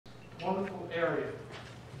wonderful area.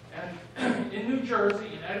 And in New Jersey,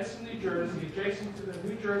 in Edison, New Jersey, adjacent to the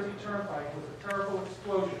New Jersey Turnpike was a terrible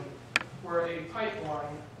explosion where a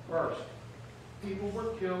pipeline burst. People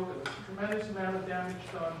were killed, there was a tremendous amount of damage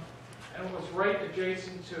done, and it was right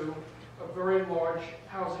adjacent to a very large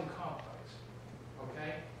housing complex.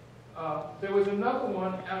 Okay? There was another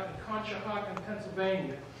one out in Conshohocken,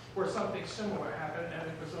 Pennsylvania, where something similar happened, and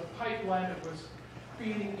it was a pipeline that was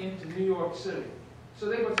feeding into New York City. So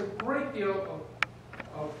there was a great deal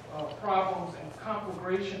of problems and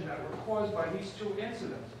conflagration that were caused by these two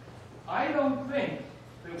incidents. I don't think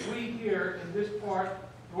that we here in this part,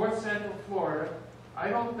 north central Florida, I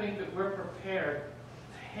don't think that we're prepared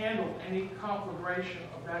to handle any conflagration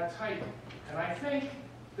of that type. And I think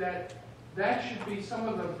that that should be some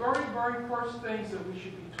of the very, very first things that we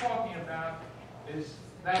should be talking about is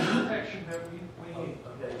that protection that we need.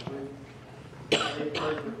 Okay, any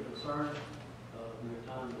further concern?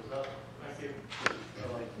 Your time is up. Thank you.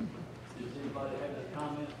 Does anybody have any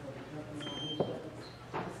comment or something on these statements?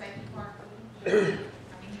 The safety part, I mean,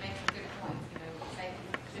 he makes a good point, safety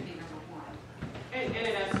should be number one. And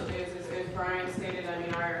it absolutely is, as Brian stated, I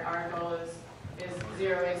mean, our goal is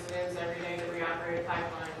zero incidents every day that we operate a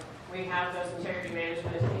pipeline. We have those integrity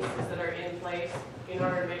management pieces that are in place in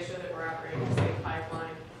order to make sure that we're operating a safe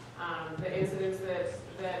pipeline. The incidents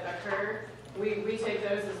that occur, we take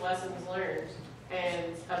those as lessons learned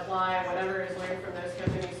and apply whatever is learned from those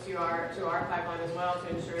companies to our pipeline as well to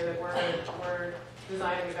ensure that we're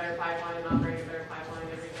designing a better pipeline and operating a better pipeline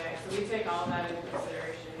every day. So we take all of that into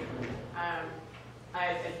consideration.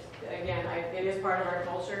 It is part of our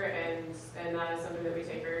culture, and that is something that we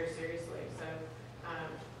take very seriously. So,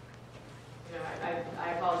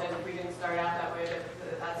 I apologize if we didn't start out that way,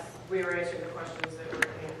 but we were answering the questions that were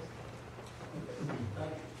at hand.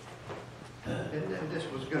 And this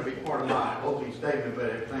was going to be part of my opening statement, but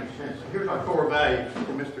everything's changed. So here's our core values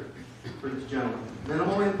for this gentleman.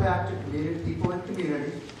 Minimal impact to people and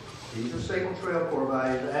communities. These are Sable Trail core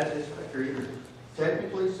values, as is here.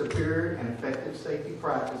 Technically superior and effective safety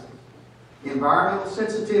practices. Environmental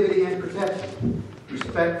sensitivity and protection.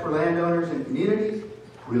 Respect for landowners and communities.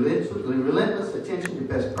 Relentless attention to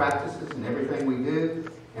best practices in everything we do.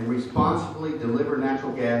 And responsibly deliver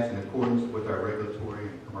natural gas in accordance with our regulatory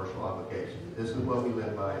and commercial obligations. This is what we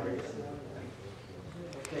live by every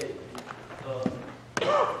day.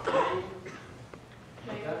 Okay.